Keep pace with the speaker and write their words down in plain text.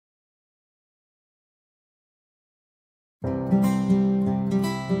Hi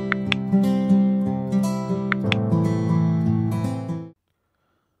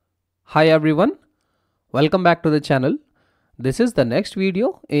everyone, welcome back to the channel. This is the next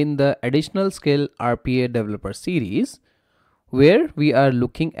video in the additional skill RPA developer series where we are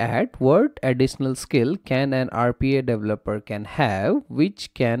looking at what additional skill can an RPA developer can have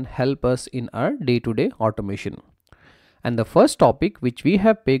which can help us in our day-to-day automation. And the first topic which we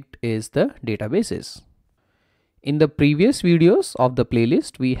have picked is the databases. In the previous videos of the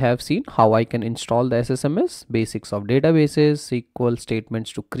playlist, we have seen how I can install the SSMS, basics of databases, SQL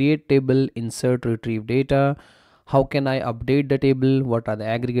statements to create table, insert, retrieve data, how can I update the table, what are the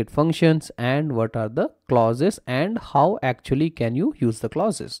aggregate functions, and what are the clauses, and how actually can you use the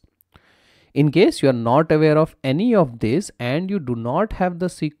clauses. In case you are not aware of any of this and you do not have the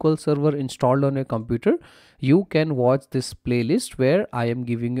SQL server installed on your computer, you can watch this playlist where I am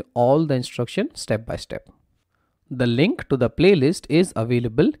giving you all the instruction step by step. The link to the playlist is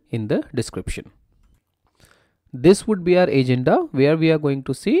available in the description. This would be our agenda where we are going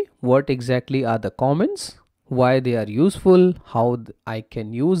to see what exactly are the comments, why they are useful, how I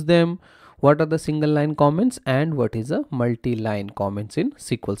can use them, what are the single line comments, and what is a multi-line comments in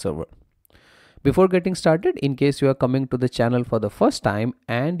SQL Server. Before getting started, in case you are coming to the channel for the first time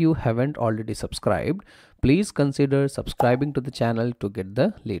and you haven't already subscribed, please consider subscribing to the channel to get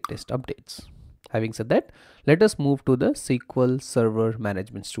the latest updates. Having said that, let us move to the SQL Server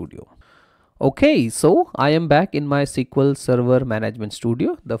Management Studio. Okay, so I am back in my SQL Server Management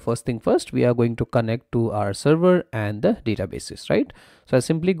Studio. The first thing first, we are going to connect to our server and the databases, right? So I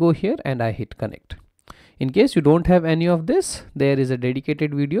simply go here and I hit connect. In case you don't have any of this, there is a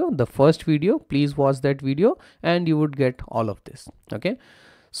dedicated video. The first video, please watch that video and you would get all of this. Okay,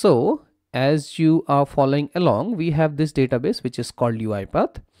 so as you are following along, we have this database which is called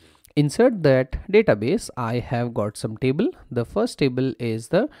UiPath. Insert that database, I have got some table. The first table is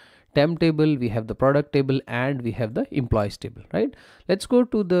the temp table, we have the product table, and we have the employees table, right? Let's go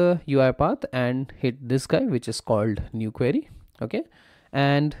to the UiPath and hit this guy which is called new query. Okay,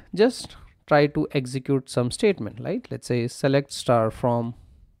 and just try to execute some statement, right? Let's say select star from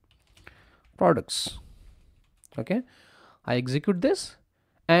products. Okay, I execute this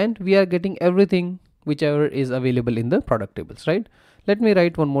and we are getting everything whichever is available in the product tables, right? Let me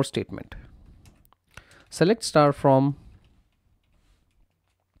write one more statement. Select star from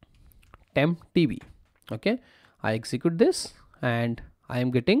temp DB. Okay, I execute this and I am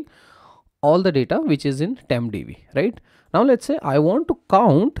getting all the data which is in temp DB, right? Now let's say I want to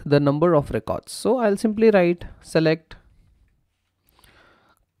count the number of records. So I'll simply write select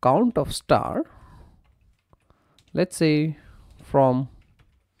count of star, let's say from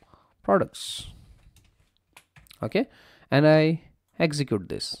products. Okay, and I execute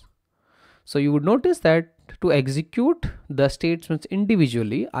this. So you would notice that to execute the statements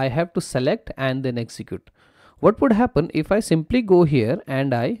individually, I have to select and then execute. What would happen if I simply go here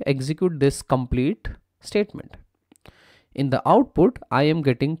and I execute this complete statement? In the output, I am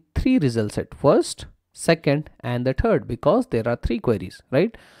getting three results at first, second, and the third because there are three queries,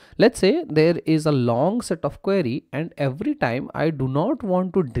 right? Let's say there is a long set of query and every time I do not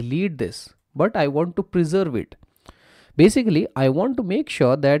want to delete this, but I want to preserve it. Basically, I want to make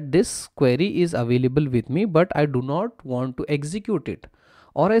sure that this query is available with me, but I do not want to execute it,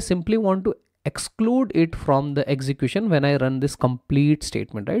 or I simply want to exclude it from the execution when I run this complete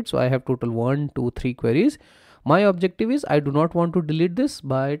statement, right? So I have total 1, 2, 3 queries. My objective is I do not want to delete this,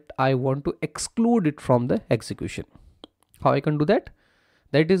 but I want to exclude it from the execution. How I can do that?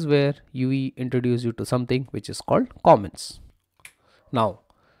 That is where we introduce you to something which is called comments. Now,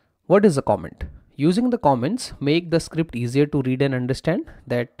 what is a comment? Using the comments make the script easier to read and understand,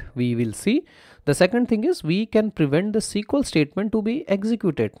 that we will see. The second thing is we can prevent the SQL statement to be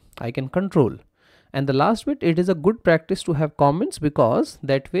executed. I can control. And the last bit, it is a good practice to have comments because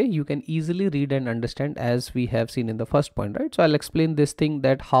that way you can easily read and understand as we have seen in the first point, right? So I'll explain this thing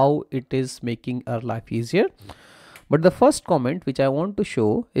that how it is making our life easier. But the first comment which I want to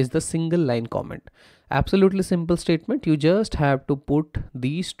show is the single line comment. Absolutely simple statement. You just have to put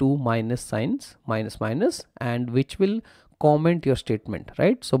these two minus signs, minus, and which will comment your statement,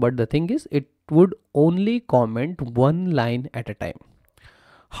 right? So, but the thing is, it would only comment one line at a time.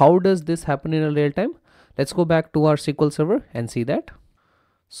 How does this happen in a real time? Let's go back to our SQL server and see that.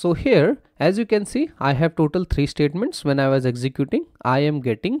 So here, as you can see, I have total 3 statements. When I was executing, I am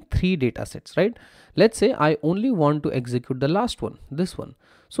getting 3 data sets, right? Let's say I only want to execute the last one, this one.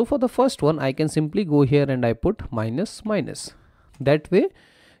 So for the first one, I can simply go here and I put minus. That way,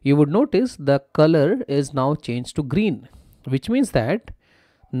 you would notice the color is now changed to green, which means that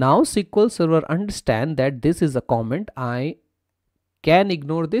Now SQL Server understand that this is a comment. I can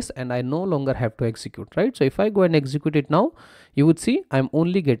ignore this and I no longer have to execute, right? So if I go and execute it now, you would see I'm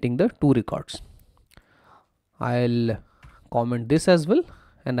only getting the 2 records. I'll comment this as well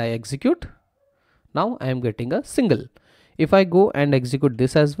and I execute. Now I am getting a single. If I go and execute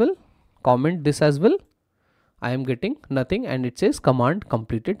this as well, comment this as well, I am getting nothing and it says command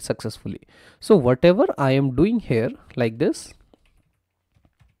completed successfully. So whatever I am doing here, like this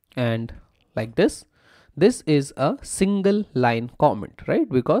and like this is a single line comment, right?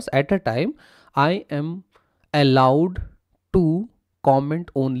 Because at a time I am allowed to comment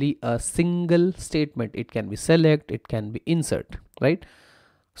only a single statement. It can be select, it can be insert, right?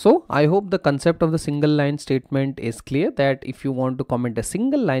 So I hope the concept of the single line statement is clear, that if you want to comment a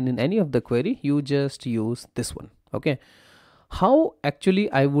single line in any of the query, you just use this one. Okay, how actually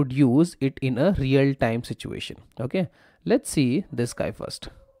I would use it in a real time situation. Okay, let's see this guy first.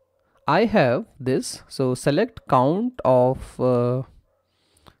 I have this, so select count of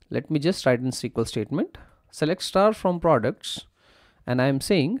let me just write in SQL statement, select star from products, and I am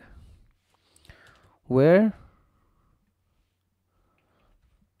saying where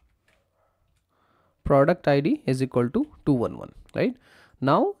product ID is equal to 211, right?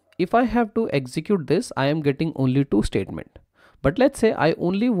 Now if I have to execute this, I am getting only 2 statement, but let's say I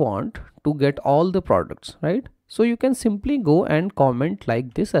only want to get all the products, right? So you can simply go and comment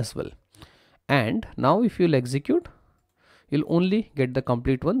like this as well, and now if you'll execute, you'll only get the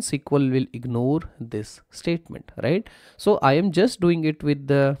complete one. SQL will ignore this statement, right? So I am just doing it with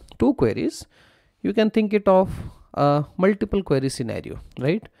the 2 queries. You can think it of a multiple query scenario,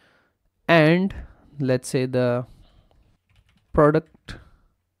 right? And let's say the product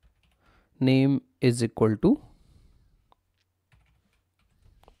name is equal to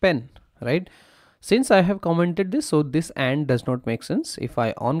pen, right? Since I have commented this, so this and does not make sense. If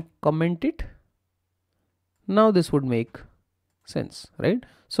I uncomment it, now this would make sense, right?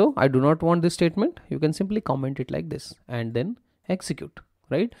 So I do not want this statement. You can simply comment it like this and then execute,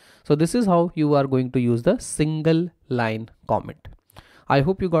 right? So this is how you are going to use the single line comment. I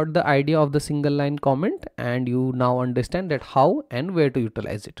hope you got the idea of the single line comment and you now understand that how and where to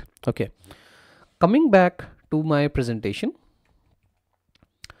utilize it. Okay, coming back to my presentation,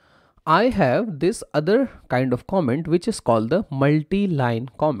 I have this other kind of comment which is called the multi-line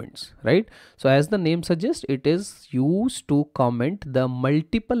comments, right? So as the name suggests, it is used to comment the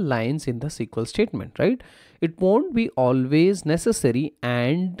multiple lines in the SQL statement, right? It won't be always necessary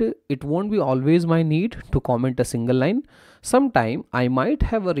and it won't be always my need to comment a single line. Sometime I might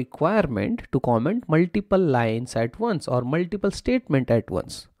have a requirement to comment multiple lines at once or multiple statement at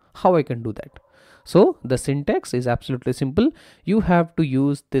once. How I can do that? So the syntax is absolutely simple. You have to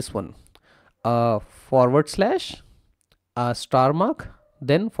use this one, forward slash, a star mark,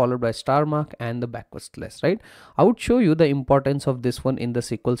 then followed by star mark and the backward slash, right? I would show you the importance of this one in the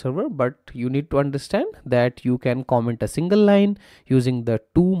SQL Server, but you need to understand that you can comment a single line using the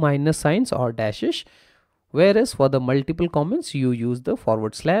 2 minus signs or dashes, whereas for the multiple comments you use the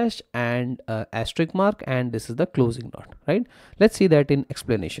forward slash and asterisk mark, and this is the closing dot, right? Let's see that in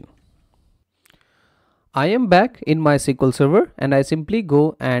explanation. I am back in my SQL Server and I simply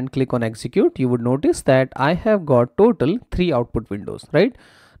go and click on execute. You would notice that I have got total 3 output windows, right?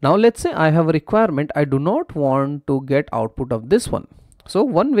 Now let's say I have a requirement. I do not want to get output of this one. So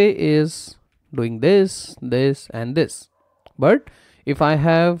one way is doing this, this and this. But if I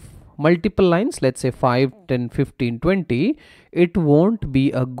have multiple lines, let's say 5, 10, 15, 20, it won't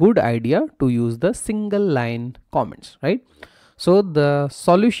be a good idea to use the single line comments, right? So the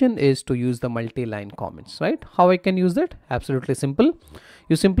solution is to use the multi-line comments, right? How I can use that? Absolutely simple.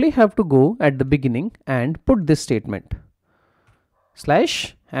 You simply have to go at the beginning and put this statement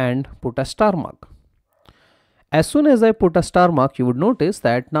slash and put a star mark. As soon as I put a star mark, you would notice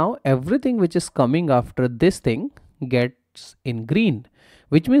that now everything which is coming after this thing gets in green,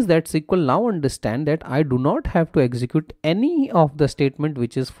 which means that SQL now understand that I do not have to execute any of the statement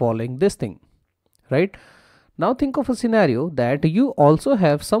which is following this thing, right? Now think of a scenario that you also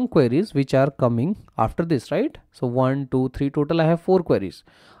have some queries which are coming after this, right? So 1, 2, 3, total I have 4 queries.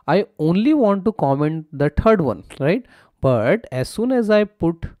 I only want to comment the third one, right? But as soon as I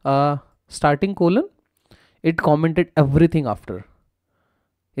put a starting colon, it commented everything after.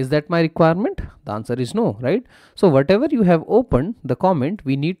 Is that my requirement? The answer is no, right? So whatever you have opened the comment,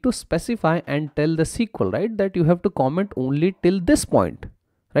 we need to specify and tell the SQL, right, that you have to comment only till this point,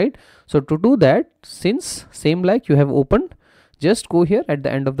 right? So to do that, since same like you have opened, just go here at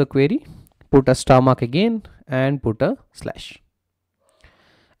the end of the query, put a star mark again and put a slash.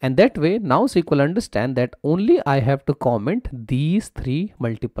 And that way now SQL understand that only I have to comment these 3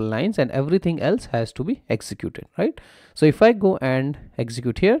 multiple lines and everything else has to be executed, right? So if I go and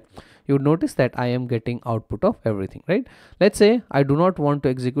execute here, you would notice that I am getting output of everything, right? Let's say I do not want to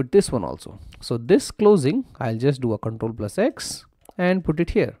execute this one also. So this closing, I'll just do a Control plus X and put it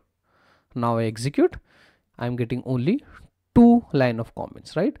here. Now I execute, I'm getting only 2 line of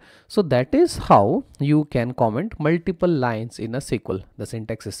comments, right? So that is how you can comment multiple lines in a SQL. The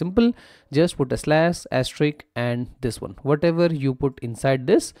syntax is simple, just put a slash, asterisk and this one. Whatever you put inside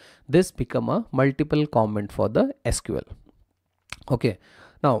this become a multiple comment for the SQL. Okay,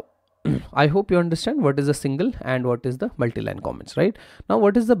 now I hope you understand what is a single and what is the multi-line comments, right? Now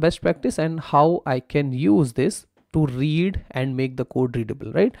what is the best practice and how I can use this to read and make the code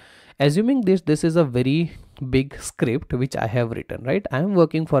readable, right? Assuming this is a very big script which I have written, right? I am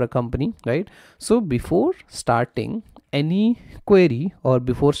working for a company, right? So before starting any query or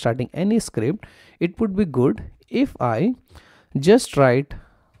before starting any script, it would be good if I just write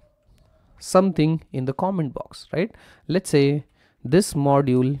something in the comment box, right? Let's say this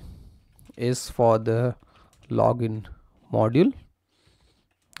module is for the login module.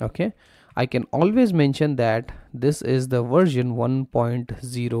 Okay, I can always mention that this is the version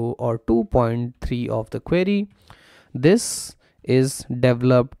 1.0 or 2.3 of the query. This is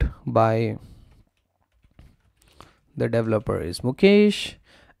developed by the developer is Mukesh,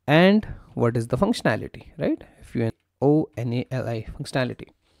 and what is the functionality, right? FUNCTIONALI functionality,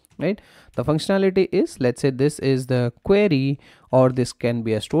 right? The functionality is, let's say this is the query, or this can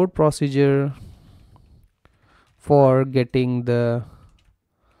be a stored procedure for getting the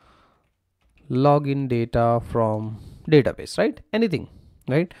login data from database, right? Anything,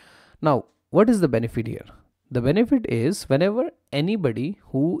 right? Now what is the benefit here? The benefit is whenever anybody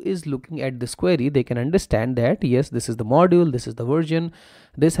who is looking at this query, they can understand that yes, this is the module, this is the version,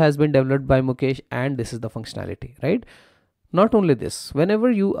 this has been developed by Mukesh, and this is the functionality, right? Not only this, whenever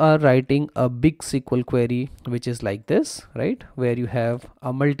you are writing a big SQL query which is like this, right, where you have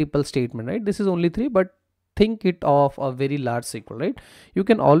a multiple statement, right? This is only 3, but think it of a very large SQL, right? You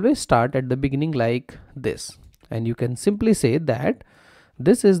can always start at the beginning like this, and you can simply say that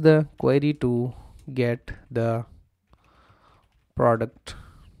this is the query to get the product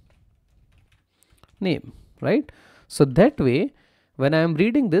name, right? So that way when I am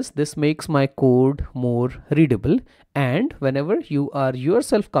reading this makes my code more readable, and whenever you are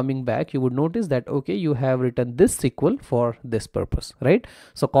yourself coming back, you would notice that okay, you have written this SQL for this purpose, right?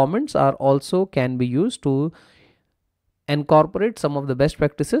 So comments are also can be used to incorporate some of the best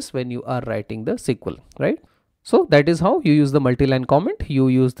practices when you are writing the SQL, right? So that is how you use the multi-line comment. You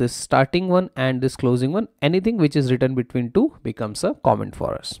use this starting one and this closing one. Anything which is written between 2 becomes a comment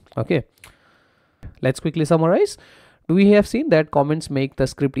for us. Okay, let's quickly summarize. We have seen that comments make the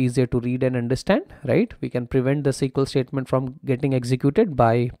script easier to read and understand, right? We can prevent the SQL statement from getting executed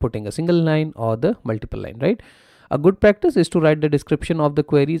by putting a single line or the multiple line, right? A good practice is to write the description of the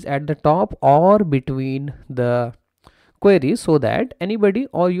queries at the top or between the queries so that anybody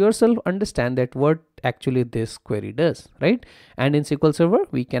or yourself understand that what actually this query does, right? And in SQL Server,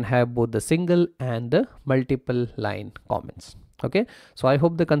 we can have both the single and the multiple line comments. Okay, so I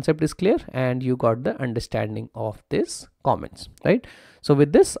hope the concept is clear and you got the understanding of this comments, right? So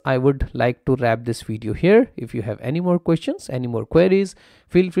with this, I would like to wrap this video here. If you have any more questions, any more queries,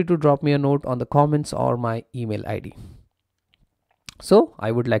 feel free to drop me a note on the comments or my email ID. So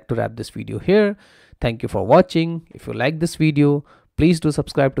I would like to wrap this video here. Thank you for watching. If you like this video, please do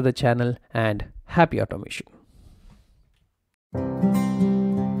subscribe to the channel, and happy automation.